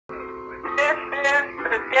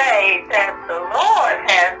the day that the Lord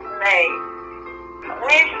has made.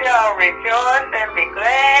 We shall rejoice and be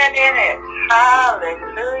glad in it.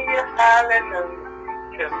 Hallelujah,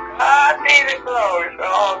 hallelujah. To God be the glory for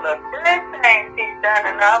all the good things he's done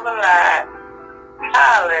in our lives.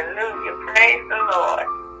 Hallelujah, praise the Lord.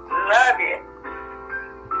 Love you.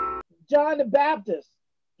 John the Baptist,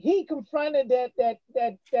 he confronted that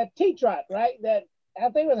tetrarch, right? That I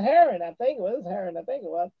think it was Herod. I think it was.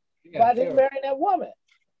 But he married that woman,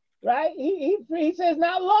 right? He says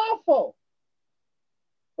not lawful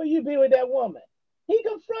for you to be with that woman. He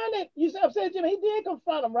confronted. You said, Jimmy, he did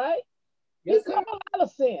confront him, right? Yes, he called out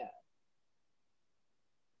of sin.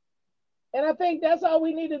 And I think that's all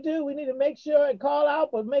we need to do. We need to make sure and call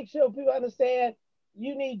out, but make sure people understand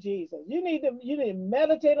you need Jesus. You need to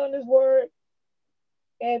meditate on this word.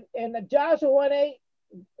 And Joshua 1:8,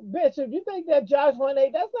 Bishop, you think that Joshua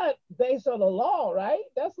 1:8, that's not based on the law, right?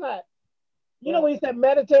 That's not, you know, when he said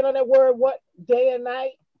meditate on that word, what, day and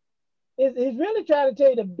night? He's really trying to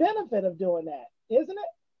tell you the benefit of doing that, isn't it?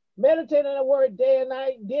 Meditate on the word day and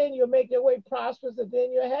night, then you'll make your way prosperous, and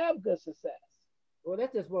then you'll have good success. Well,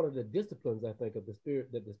 that's just one of the disciplines, I think, of the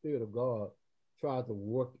Spirit, that the Spirit of God tries to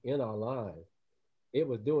work in our lives. It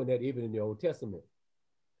was doing that even in the Old Testament.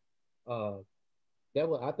 I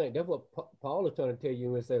think that's what Paul is trying to tell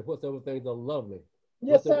you and say, whatsoever things are lovely.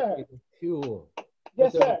 Yes, sir. Things are pure.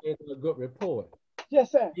 Yes, sir. Things are a good report.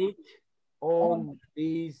 Yes, sir. Think on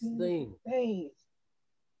these things.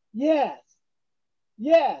 Yes.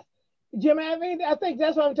 Yes. Jim, I think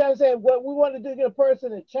that's what I'm trying to say. What we want to do to get a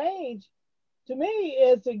person to change, to me,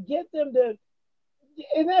 is to get them to,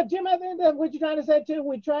 and that, Jim, I think that's what you're trying to say too.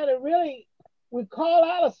 We call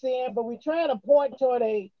out of sin, but we try to point toward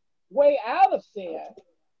a way out of sin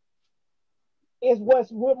is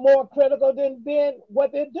what's more critical than being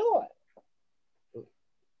what they're doing.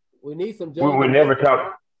 We need some John.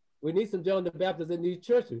 We need some John the Baptist in these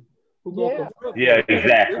churches. Yeah,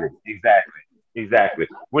 exactly.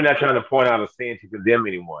 We're not trying to point out a sin to condemn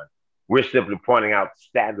anyone. We're simply pointing out the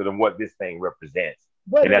standard of what this thing represents.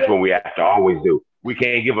 And that's what we have to always do. We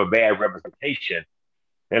can't give a bad representation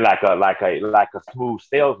and like a smooth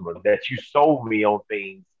salesman that you sold me on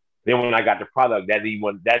things. Then when I got the product,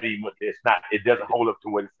 it doesn't hold up to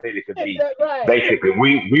what it said it could be. Right. Basically,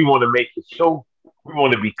 we want to make it so, we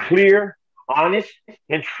want to be clear, honest,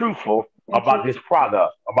 and truthful about this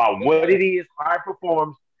product, about what it is, how it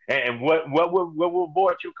performs, and what will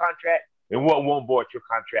abort your contract and what won't abort your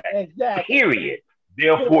contract. Exactly. Period.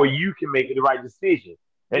 Therefore, you can make the right decision.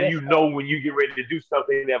 And you know when you get ready to do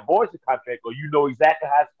something that voids the contract, or you know exactly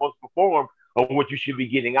how it's supposed to perform or what you should be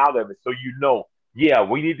getting out of it. So you know, yeah,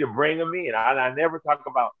 we need to bring them in. I never talk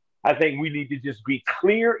about, I think we need to just be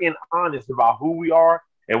clear and honest about who we are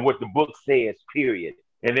and what the book says, period.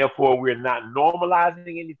 And therefore, we're not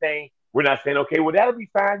normalizing anything. We're not saying, okay, well, that'll be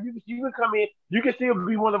fine. You can come in. You can still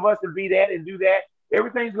be one of us and be that and do that.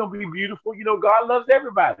 Everything's going to be beautiful. You know, God loves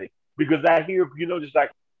everybody. Because I hear, just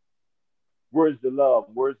like, where's the love?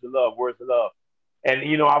 Where's the love? Where's the love? And,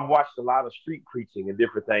 I've watched a lot of street preaching and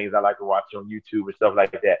different things I like to watch on YouTube and stuff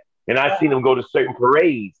like that. And I've seen them go to certain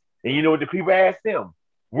parades. And you know what the people ask them?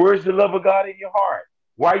 Where's the love of God in your heart?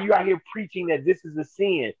 Why are you out here preaching that this is a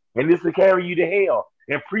sin and this will carry you to hell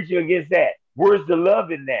and preaching against that? Where's the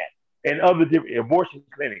love in that? And other different abortion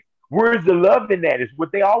clinics. Where's the love in that? Is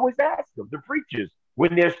what they always ask them, the preachers,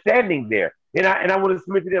 when they're standing there. And I want to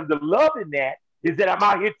submit to them, the love in that is that I'm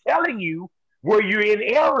out here telling you where you're in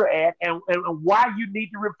error at and why you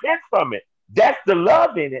need to repent from it. That's the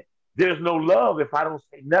love in it. There's no love if I don't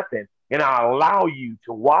say nothing and I allow you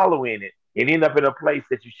to wallow in it and end up in a place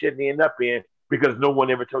that you shouldn't end up in because no one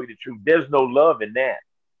ever told you the truth. There's no love in that.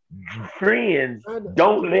 Friends,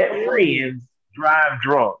 don't let friends drive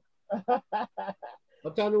drunk.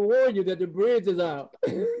 I'm trying to warn you that the bridge is out.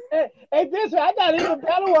 Hey, Bishop, I got even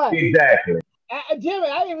better one. Exactly. Jimmy,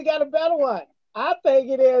 I even got a better one. I think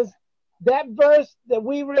it is that verse that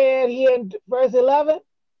we read here in verse 11.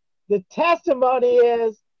 The testimony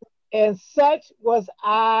is, and such was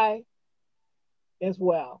I as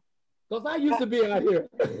well. Because I used to be out here.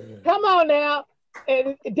 Come on now.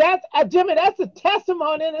 And that's, Jimmy, that's a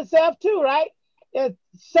testimony in itself too, right? And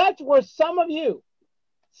such were some of you.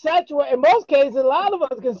 Such were, in most cases, a lot of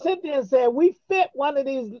us can sit there and say we fit one of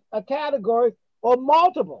these categories or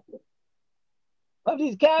multiple of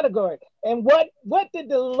these categories. And what did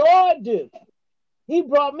the Lord do? He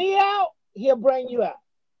brought me out, he'll bring you out.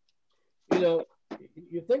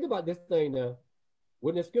 You think about this thing now.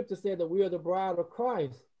 When the scripture said that we are the bride of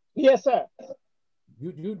Christ. Yes, sir.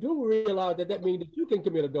 You do realize that means that you can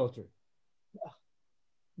commit adultery.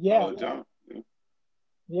 Yeah.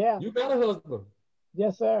 Yeah. You got a husband.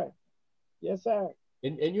 Yes, sir. Yes, sir.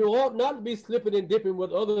 And you ought not to be slipping and dipping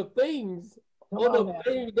with other things, other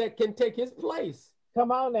things that can take his place.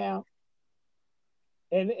 Come on now.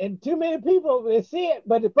 And too many people they see it,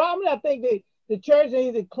 but the problem I think the church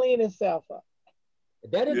needs to clean itself up.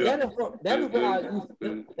 That is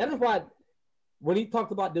why when he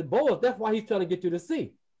talks about divorce, that's why he's trying to get you to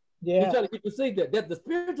see. Yeah. He's trying to get you to see that the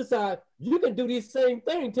spiritual side, you can do these same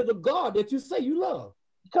things to the God that you say you love.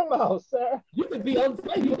 Come on, sir. You can be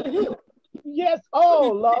unfaithful to him. Yes.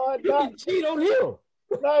 Oh, Lord. You can cheat on him.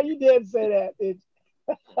 No, you didn't say that, did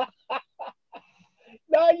you?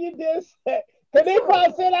 No, you didn't say. Because they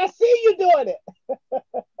probably said, I see you doing it.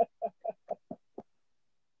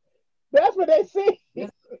 That's what they see.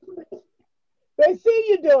 Yes. They see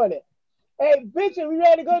you doing it. Hey, Bishop, we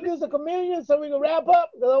ready to go do some communion so we can wrap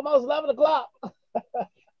up? It's almost 11 o'clock.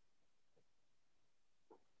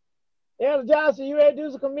 Elder Johnson, you ready to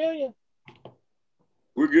do some communion?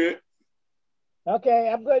 We're good. Okay,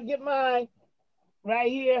 I'm going to get mine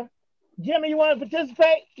right here. Jimmy, you want to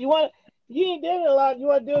participate? You ain't doing a lot. You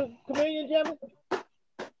want to do communion, Jimmy?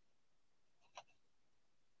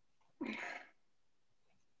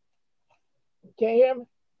 Can't hear me?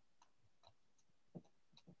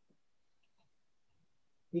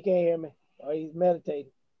 He can't hear me. Oh, he's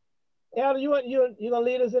meditating. Elder, you gonna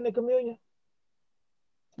lead us in the communion?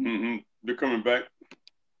 Mm-hmm. They're coming back.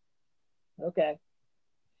 Okay.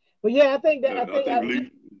 But yeah, I think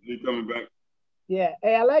Lee coming back. Yeah.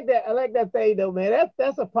 Hey, I like that. I like that thing though, man.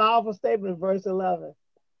 That's a powerful statement in verse 11.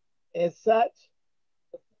 And such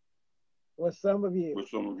was some of you. With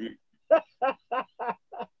some of you.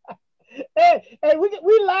 Hey,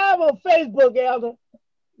 we live on Facebook, Elder.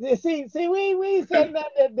 See, we saying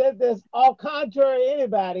that that's all contrary to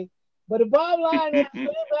anybody. But the bottom line is,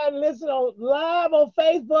 anybody listening live on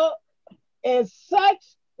Facebook, and such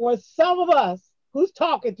was some of us who's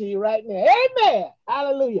talking to you right now. Amen.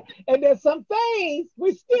 Hallelujah. And there's some things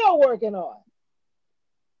we're still working on.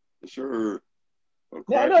 Sure.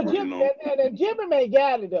 Now, no, Jimmy may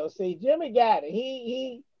got it though. See, Jimmy got it.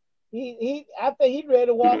 He I think he's ready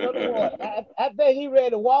to walk on the water. I think he's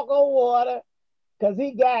ready to walk on water because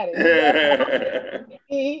he got it.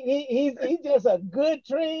 He's just a good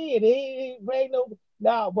tree, and he ain't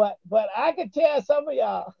no. But I can tell some of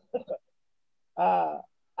y'all, I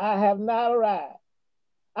have not arrived.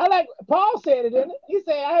 I like Paul said it, didn't it? He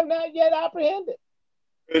said, I have not yet apprehended.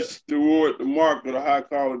 It's toward the mark of the high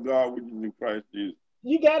call of God, which is in Christ Jesus.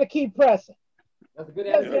 You got to keep pressing. That's a good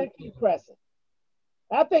answer. You got to keep pressing.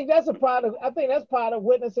 I think that's part of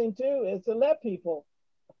witnessing too, is to let people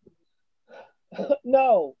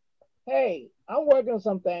know, hey, I'm working on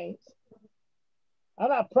some things. I'm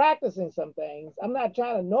not practicing some things. I'm not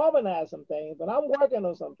trying to normalize some things, but I'm working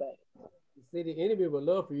on some things. See, the enemy would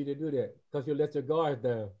love for you to do that because you let your guards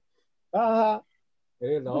down. Uh-huh.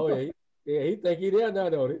 And he think he there now,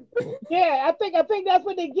 don't he? Yeah, I think that's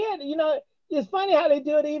what they get. You know, it's funny how they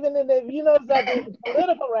do it even in the, it's like in the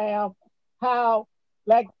political realm, how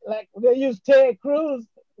like they used Ted Cruz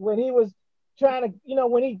when he was trying to,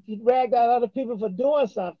 when he dragged out other people for doing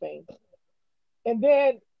something. And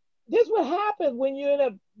then this what happens when you end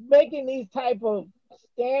up making these type of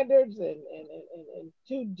standards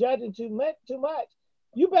and judging too much.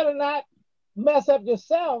 You better not mess up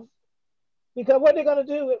yourself, because what they're going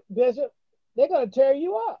to do, Bishop, they're going to tear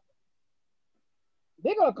you up.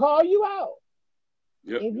 They're going to call you out.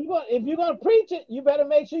 Yep. If you're going to preach it, you better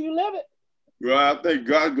make sure you live it. Well, I think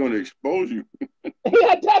God's going to expose you.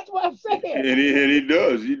 Yeah, that's what I'm saying. And he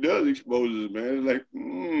does. He does expose us, man. It's like,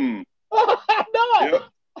 I know it. Yep.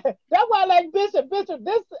 That's why I like Bishop. This,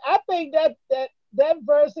 I think that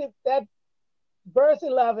verse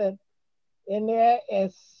 11 in there,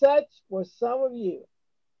 and such were some of you.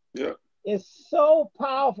 Yeah. It's so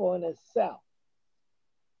powerful in itself.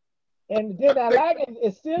 And then I like it,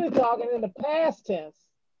 it's still talking in the past tense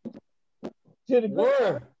to the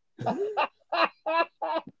Word.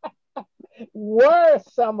 Were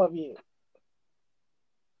some of you.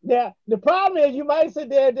 Now, the problem is you might sit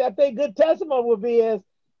there, I think good testimony would be is,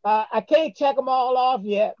 I can't check them all off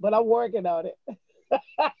yet, but I'm working on it.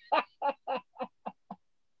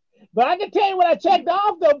 But I can tell you what I checked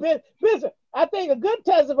off though, Bishop. I think a good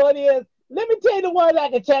testimony is, let me tell you the ones I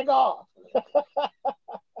can check off.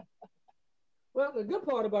 Well, the good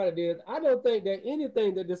part about it is, I don't think that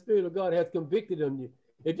anything that the Spirit of God has convicted on you,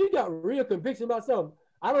 if you got real conviction about something,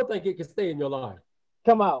 I don't think it can stay in your life.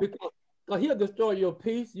 Come on. Because he'll destroy your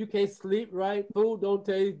peace. You can't sleep right. Food don't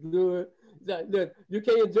taste good. You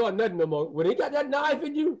can't enjoy nothing no more. When he got that knife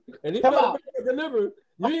in you and he trying to deliver,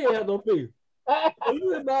 you ain't have no peace.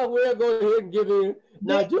 You might well go ahead and give in.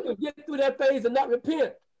 Now, Yeah. if you can get through that phase and not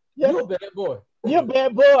repent, Yes. you're a bad boy. You're a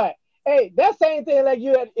bad boy. Hey, that same thing like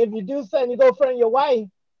if you do something, you go in front of your wife,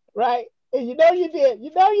 right? And you know you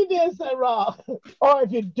did something wrong. Or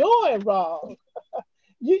if you're doing wrong,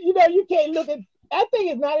 you know you can't look at. I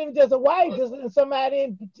think it's not even just a wife, just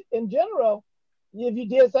somebody in general. If you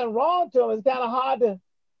did something wrong to them, it's kind of hard to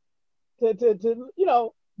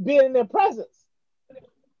be in their presence.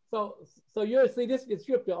 So you see this in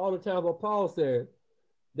scripture all the time. What Paul said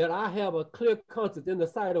that I have a clear conscience in the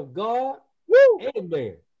sight of God Woo! and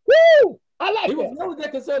man. Woo! I like He was that. never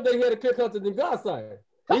that concerned that he had a clear conscience in God's sight.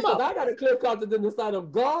 He Come says, on. I got a clear conscience in the sight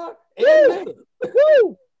of God and Woo! man.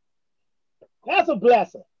 Woo! That's a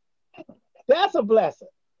blessing. That's a blessing.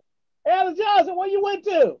 Elder Johnson, where you went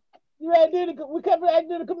to? You ready to do we come back to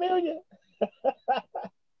do the communion?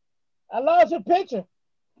 I lost your picture.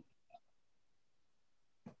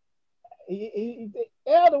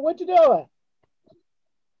 Elder, what you doing?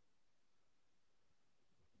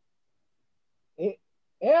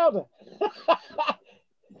 Elder.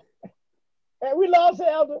 Hey, we lost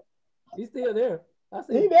Elder. He's still there. I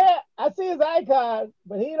see. He there. I see his icon,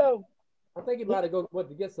 but he don't. I think he might have went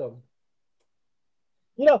to get something.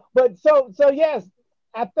 But so yes,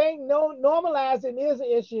 I think normalizing is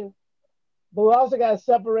an issue, but we also got to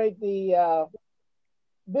separate the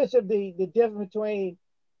bishop the difference between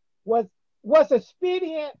what's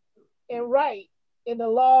expedient and right in the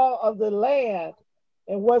law of the land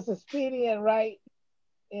and what's expedient and right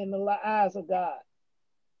in the eyes of God.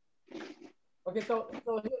 Okay, so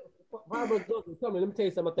Robert Johnson, let me tell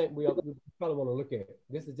you something. I think we probably want to look at.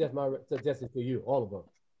 This is just my suggestion for you, all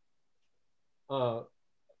of us.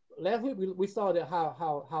 Last week we saw that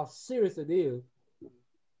how serious it is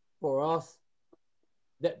for us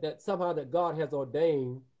that somehow that God has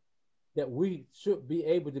ordained that we should be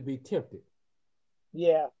able to be tempted.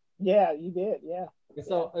 Yeah, you did, yeah. And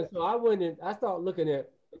so I went and I started looking at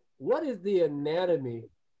what is the anatomy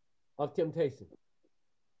of temptation.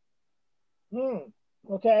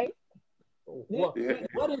 Okay. What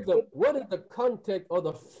is the context or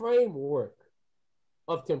the framework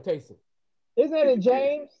of temptation? Isn't it in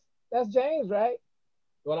James? That's James, right?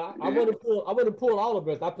 Well, I want to pull all of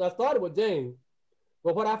it. I started with James,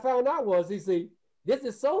 but what I found out was, this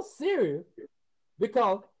is so serious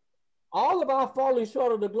because all of our falling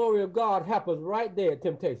short of the glory of God happens right there at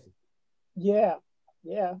temptation. Yeah.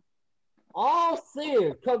 All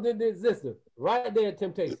sin comes into existence right there at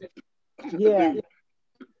temptation. Yeah.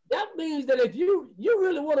 That means that if you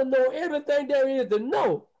really want to know everything there is to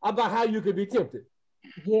know about how you could be tempted.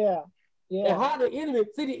 Yeah. And how the enemy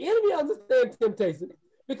understands temptation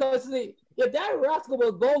because if that rascal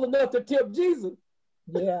was bold enough to tempt Jesus.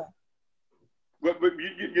 Yeah. But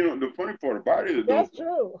the funny part about it is that's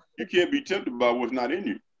true. You can't be tempted by what's not in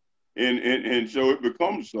you, and so it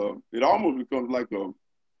becomes it almost becomes like a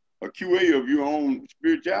QA of your own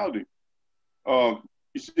spirituality. You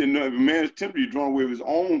see, if a man is tempted, he's drawn away with his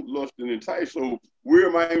own lust and enticed. So where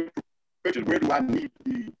am I? Where do I need to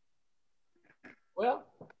be? Well.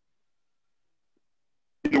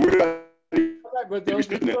 The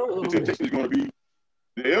temptation is going to be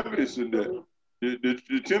the evidence in that.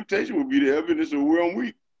 The temptation will be the evidence of where I'm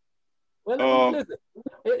weak. Well, listen,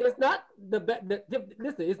 it's not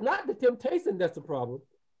it's not the temptation that's the problem.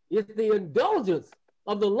 It's the indulgence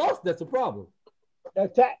of the lust that's the problem.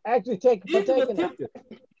 Actually, Jesus was tempted.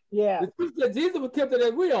 Yeah. The truth that Jesus was tempted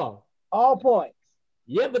as we are. All points.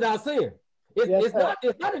 Yet without sin.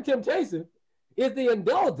 It's not a temptation. It's the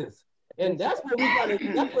indulgence. And that's what we got.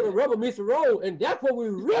 That's where the rubber meets the road, and that's what we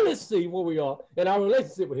really see where we are in our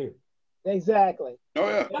relationship with Him. Exactly. Oh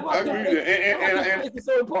yeah, I agree. And it's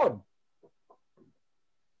so important.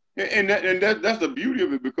 And that's the beauty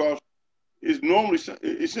of it because it's normally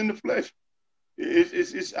it's in the flesh.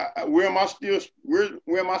 It's where am I still?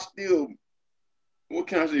 What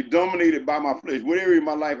can I say? Dominated by my flesh. What area of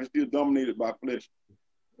my life is still dominated by flesh?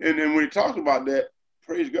 And then when he talks about that,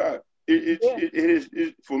 praise God. It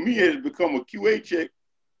is for me. It has become a QA check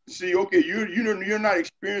to see. Okay, you're not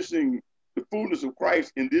experiencing the fullness of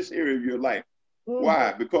Christ in this area of your life.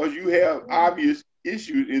 Why? Because you have obvious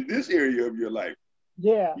issues in this area of your life.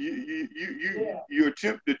 Yeah. The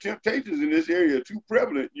temptations in this area are too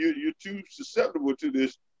prevalent. You're too susceptible to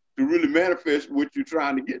this to really manifest what you're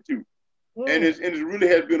trying to get to. And it really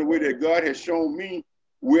has been a way that God has shown me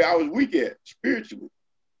where I was weak at spiritually.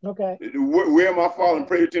 Okay. Where am I falling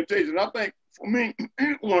prey to temptation? And I think for me,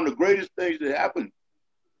 one of the greatest things that happened,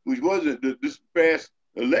 which wasn't this past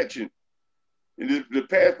election, in the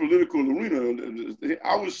past political arena,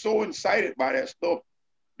 I was so incited by that stuff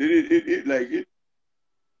that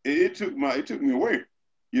it took me away.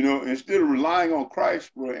 You know, instead of relying on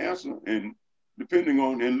Christ for an answer and depending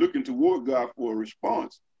on and looking toward God for a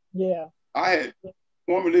response. Yeah. I had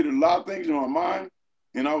formulated a lot of things in my mind,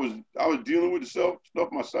 and I was dealing with the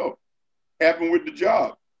stuff myself. Happened with the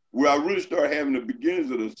job, where I really started having the beginnings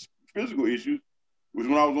of the physical issues was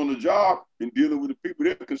when I was on the job and dealing with the people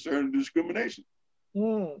that are concerned with discrimination.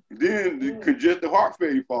 Then the congestive heart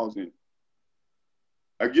failure falls in.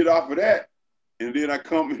 I get off of that, and then I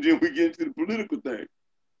come, and then we get into the political thing,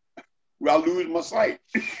 where I lose my sight.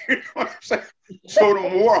 You know what I'm saying? So the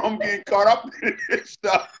more I'm getting caught up in this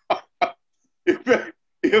stuff,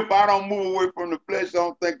 if I don't move away from the flesh, I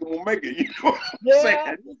don't think I'm gonna make it. You know what I'm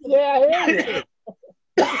saying? Yeah, I hear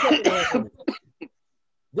you.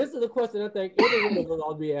 This is a question I think every one of us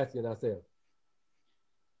ought to be asking ourselves.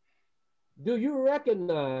 Do you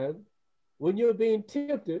recognize when you're being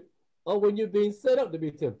tempted or when you're being set up to be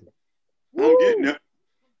tempted? I'm getting it.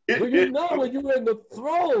 Do you know when you're in the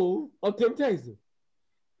throes of temptation?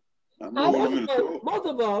 Most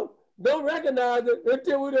of us don't recognize it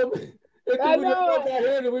until we don't got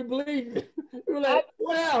here and we bleed. We're like,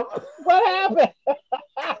 what happened?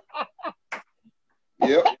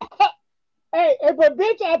 Yep. Hey, but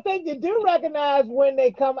bitch, I think you do recognize when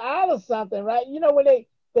they come out of something, right? You know, when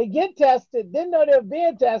they get tested, didn't know they're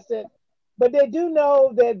being tested, but they do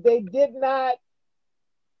know that they did not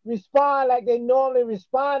respond like they normally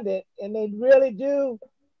responded, and they really do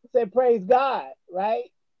say praise God,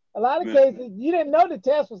 right? A lot of cases, you didn't know the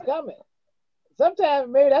test was coming. Sometimes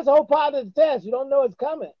maybe that's the whole part of the test. You don't know it's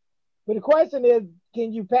coming. But the question is,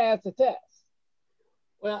 can you pass the test?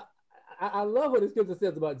 Well, I love what the scripture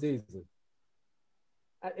says about Jesus.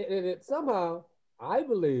 And somehow, I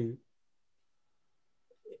believe,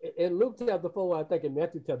 in Luke chapter 4, I think in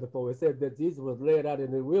Matthew chapter 4, it said that Jesus was led out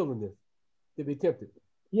in the wilderness to be tempted.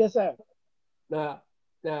 Yes, sir. Now,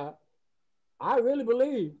 I really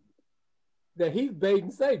believe that he's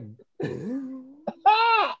baiting Satan.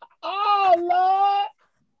 Oh, Lord.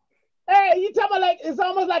 Hey, you talking about like, it's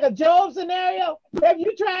almost like a Job scenario? Have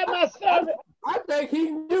you tried my servant? I think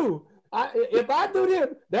he knew. If I do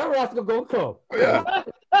this, that rascal gonna come. Yeah.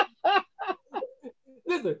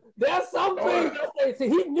 Listen, there's some things that say,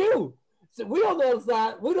 he knew. So we on the other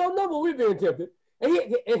side, we don't know when we're being tempted. And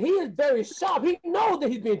he is very sharp. He knows that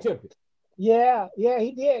he's being tempted. Yeah,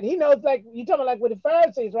 he did. He knows, like, you talking about like with the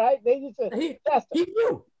Pharisees, right? They used to test him. He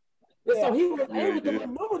knew. And so he was able to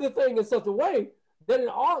maneuver the thing in such a way that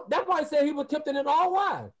that's why I said he was tempted in all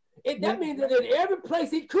wise. That means that in every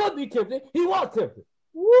place he could be tempted, he was tempted.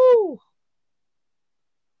 Woo!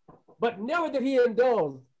 But never did he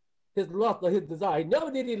indulge his lust or his desire.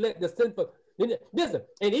 Never did he let the sinful. Listen,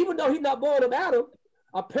 and even though he's not born of Adam,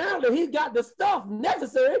 apparently he's got the stuff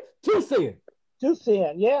necessary to sin. To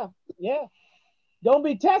sin, yeah. Don't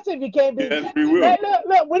be tested if you can't be. Yes, we will. Hey,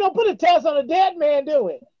 look, we don't put a test on a dead man, do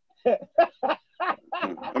we?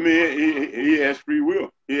 I mean, he has free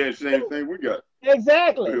will. He has the same thing we got.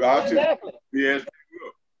 Exactly. He has free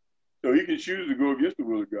will. So he can choose to go against the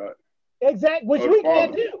will of God. Exactly, which we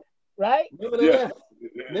can't do, right?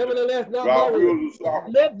 Nevertheless, not my will.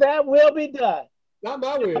 Let that will be done. Not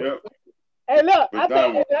my will. Yep. Hey, look, I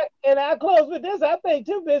think, and I close with this. I think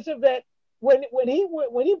too, Bishop, that when he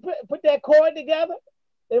put that cord together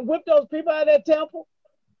and whipped those people out of that temple,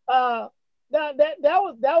 that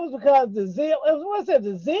was because the zeal. It was what said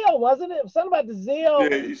the zeal, wasn't it? Something about the zeal.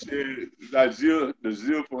 Yeah, he said the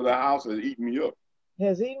zeal for the house has eaten me up.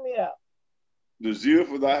 Has eaten me up. The zeal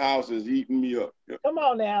for the house has eaten me up. Yep. Come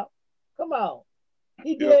on now, come on.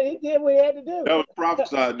 He did what he had to do. That was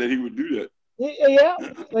prophesied that he would do that.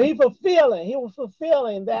 But he was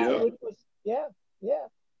fulfilling that, which was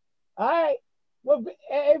All right. Well,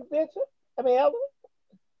 hey, Bishop. Elder.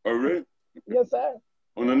 All right. Yes, sir.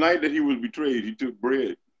 On the night that he was betrayed, he took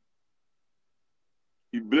bread.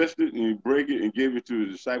 He blessed it and he broke it and gave it to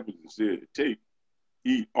his disciples and said, "Take,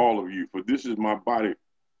 eat all of you, for this is my body,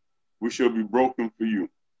 which shall be broken for you.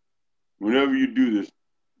 Whenever you do this,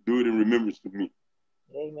 do it in remembrance of me."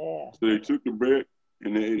 Amen. So they took the bread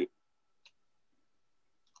and they ate it.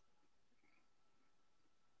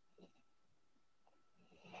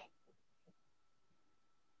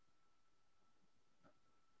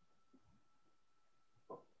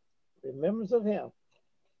 Remembrance of him.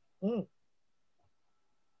 You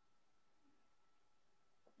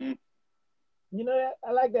know that?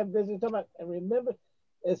 I like that business. Talking about, and remember,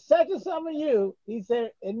 it's such and some of you, he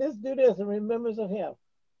said, and this do this in remembrance of him.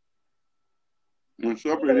 When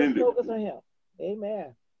supper ended, focus on him.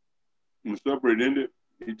 Amen. When supper ended,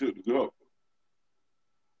 he took the cup.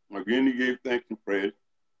 Again, he gave thanks and praise.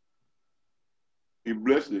 He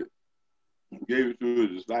blessed it He gave it to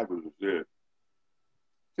his disciples and said,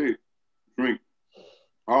 take, drink,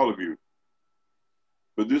 all of you.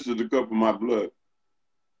 But this is the cup of my blood,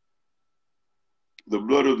 the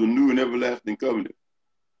blood of the new and everlasting covenant.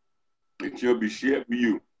 It shall be shed for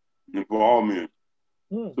you and for all men,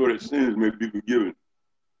 so that sins may be forgiven.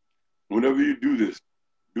 Whenever you do this,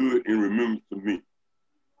 do it in remembrance of me.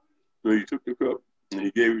 So he took the cup and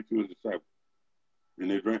he gave it to his disciples,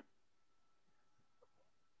 and they drank.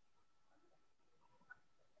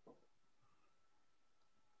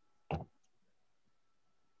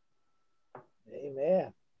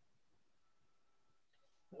 Amen.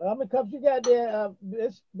 How many cups you got there,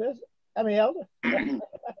 Elder?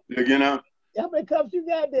 Again now? How many cups you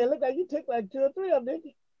got there? Look like you took like 2 or 3 of them, didn't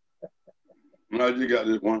you? No, I just got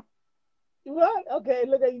this one. What? Okay,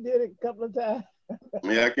 look like you did it a couple of times.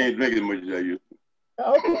 Yeah, I can't drink as much as I used to.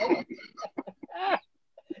 Okay.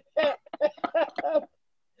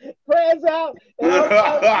 Prayers out.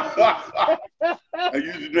 I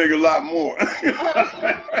used to drink a lot more.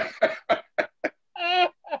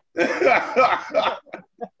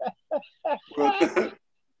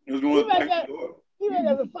 You may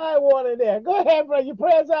have the fire water there. Go ahead, bro. Your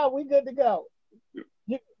prayers out. We good to go.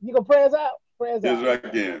 You gonna prayers out? Prayers out. Yes, I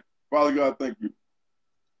can. Father God, thank you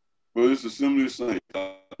for this assembly of saints.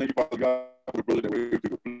 Thank you, Father God, for the brother that we're able to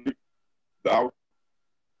complete the hour.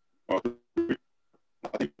 I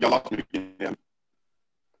think y'all lost me again.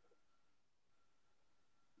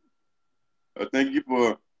 I thank you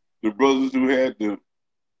for the brothers who had the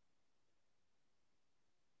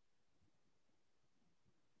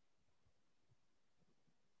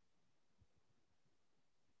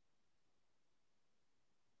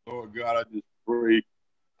Lord God, I just pray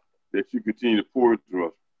that you continue to pour into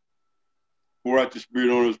us. Pour out your spirit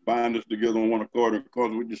on us, bind us together on one accord, and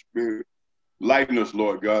cause with your spirit, lighten us,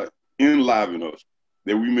 Lord God, enliven us,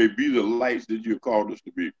 that we may be the lights that you have called us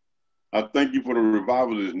to be. I thank you for the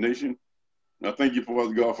revival of this nation. I thank you,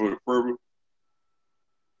 Father God, for the fervor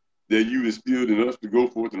that you instilled in us to go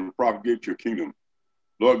forth and propagate your kingdom.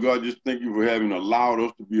 Lord God, just thank you for having allowed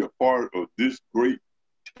us to be a part of this great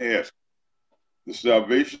task, the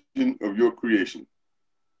salvation of your creation.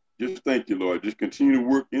 Just thank you, Lord. Just continue to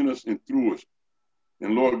work in us and through us.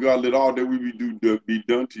 And Lord God, let all that we do be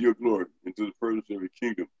done to your glory and to the purpose of your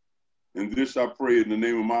kingdom. And this I pray in the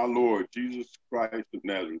name of my Lord, Jesus Christ of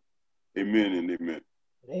Nazareth. Amen and amen.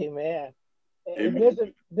 Amen. Amen.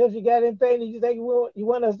 Bishop, you got anything that you think you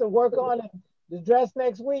want us to work on and address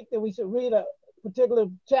next week, that we should read a particular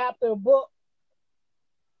chapter or book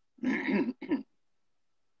that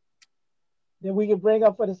we can bring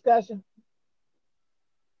up for discussion?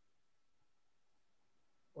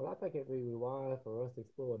 Well, I think it would be wise for us to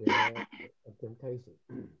explore the anatomy of temptation.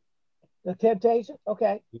 The temptation?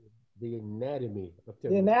 Okay. The anatomy of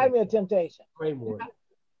temptation. The anatomy of temptation. Framework.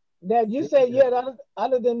 Now, you say you had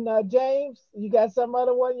other than James, you got some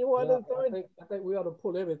other one you want to throw in? I think we ought to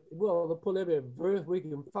pull every verse we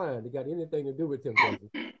can find that got anything to do with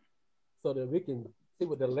temptation, so that we can see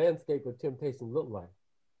what the landscape of temptation look like.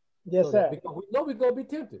 Yes, so sir. Because we know we're gonna be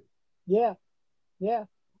tempted. Yeah.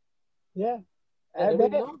 And we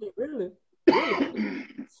know that really,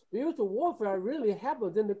 spiritual warfare really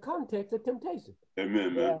happens in the context of temptation.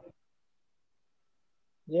 Amen, man.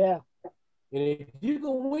 Yeah. And if you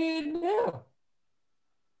can win now,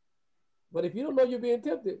 but if you don't know you're being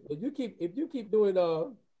tempted, if you keep doing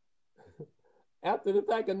after the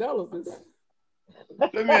fact analysis.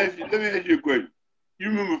 Let me ask you a question. You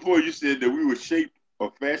remember before you said that we were shaped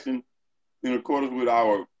or fashioned in accordance with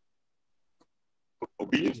our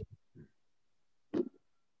obedience?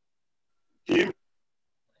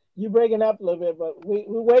 You breaking up a little bit, but we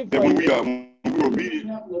wait for you. When we were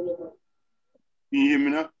obedient. Can you hear me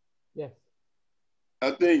now? Yes.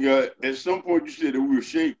 I think at some point you said that we were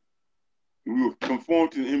shaped, and we were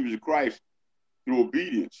conformed to the image of Christ through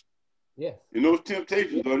obedience. Yes. And those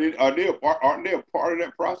temptations, aren't they a part of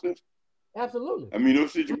that process? Absolutely. I mean,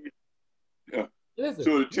 those situations. Yeah. Listen.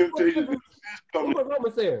 So the temptations. Look what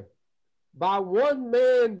Romans said. By one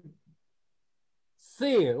man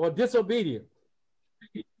sin or disobedience,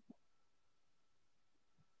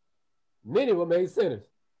 many were made sinners.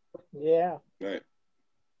 Yeah. Right.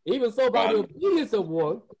 Even so, by the obedience of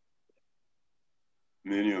one,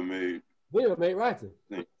 many are made righteous.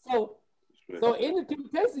 So in the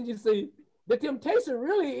temptation, you see, the temptation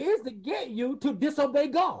really is to get you to disobey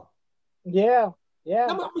God. Yeah, yeah.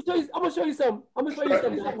 I'm gonna show you something. I'm gonna show you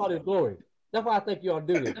something I call it glory. That's why I think you ought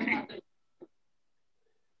to do this.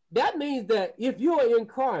 That means that if you are in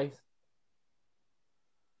Christ,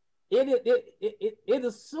 it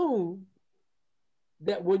assumes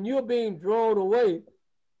that when you're being drawn away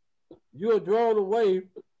you are drawn away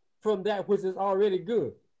from that which is already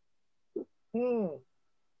good. Mm.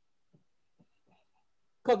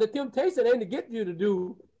 Because the temptation ain't to get you to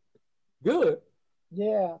do good.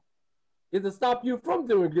 Yeah. It's to stop you from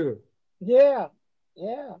doing good. Yeah.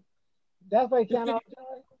 Yeah. That's why he cannot.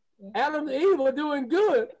 Adam and Eve were doing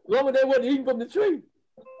good long as they weren't eating from the tree.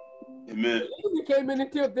 Amen. He came in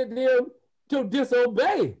and tempted them to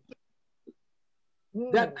disobey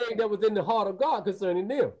that thing that was in the heart of God concerning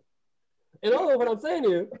them. In other words, what I'm saying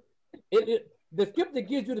is, the scripture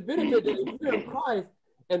gives you the benefit that if you're in Christ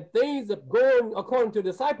and things are going according to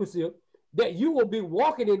discipleship, that you will be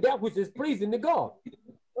walking in that which is pleasing to God.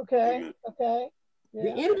 Okay. Okay. Yeah.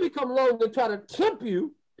 The enemy come along and try to tempt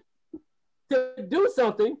you to do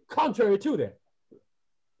something contrary to that.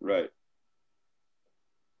 Right.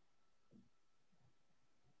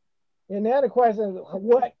 And the other question is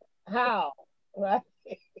what, how, right?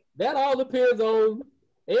 That all depends on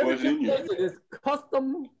every What's in you. temptation is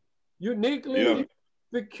custom, uniquely,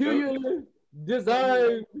 peculiarly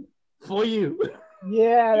designed for you.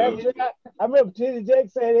 Yeah, that's right. I remember T.D.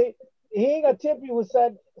 Jakes said he ain't gonna tempt you with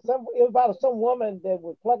it was about some woman that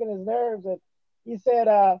was plucking his nerves, and he said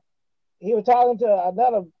he was talking to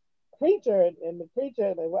another preacher, and the preacher,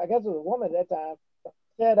 I guess it was a woman at that time,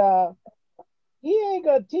 said he ain't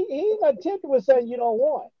gonna tempt you with something you don't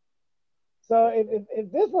want. So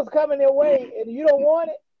if this was coming your way and you don't want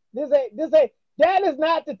it, that is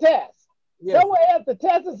not the test. Yes. Somewhere else the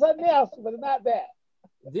test is something else, but it's not that.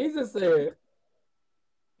 Jesus said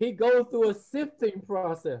he goes through a sifting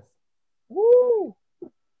process. Woo!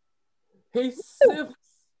 He sifts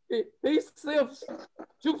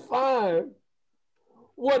to find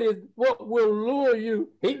what will lure you.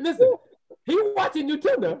 He watching you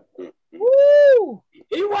too now. Woo!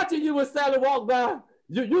 He watching you when Sally walk by.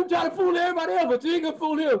 You try to fool everybody else, but you ain't gonna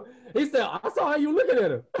fool him. He said, I saw how you looking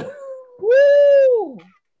at him. Woo!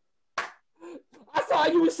 I saw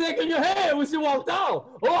you was shaking your head when she walked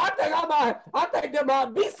out. Oh, I think there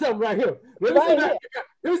might be something right here. Let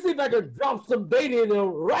me see if I can drop some bait in there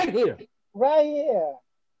right here. Right here.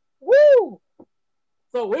 Woo!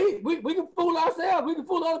 So we can fool ourselves, we can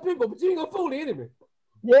fool other people, but you ain't gonna fool the enemy.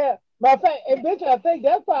 Yeah. Matter of fact, and Bishop, I think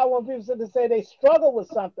that's why when people say they struggle with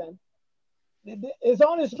something, it's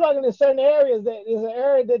only struggling in certain areas that is an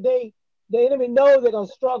area that the enemy knows they're gonna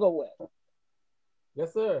struggle with.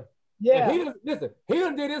 Yes, sir. Yeah. And he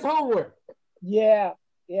done did his homework. Yeah.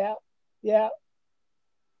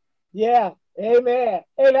 Amen.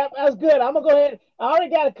 Hey, that's good. I'm gonna go ahead. I already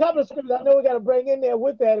got a couple of scriptures I know we got to bring in there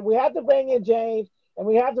with that. We have to bring in James, and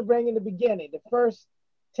we have to bring in the beginning, the first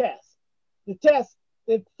test.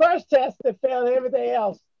 The first test that failed everything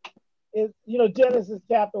else is, Genesis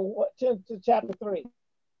chapter 3.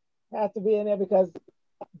 Has to be in there because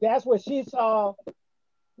that's where she saw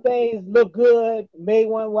things look good, made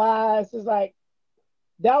one wise. It's like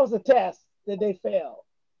that was a test that they failed.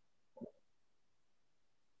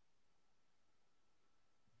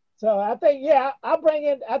 So I think, I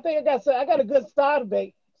got a good start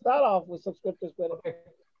off with some scriptures with it.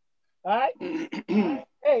 All right.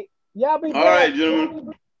 Hey, y'all be blessed. All right,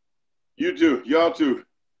 gentlemen. You too. Y'all too.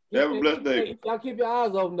 Have a blessed day. Y'all keep your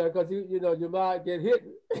eyes open there because you might get hit.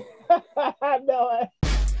 I know.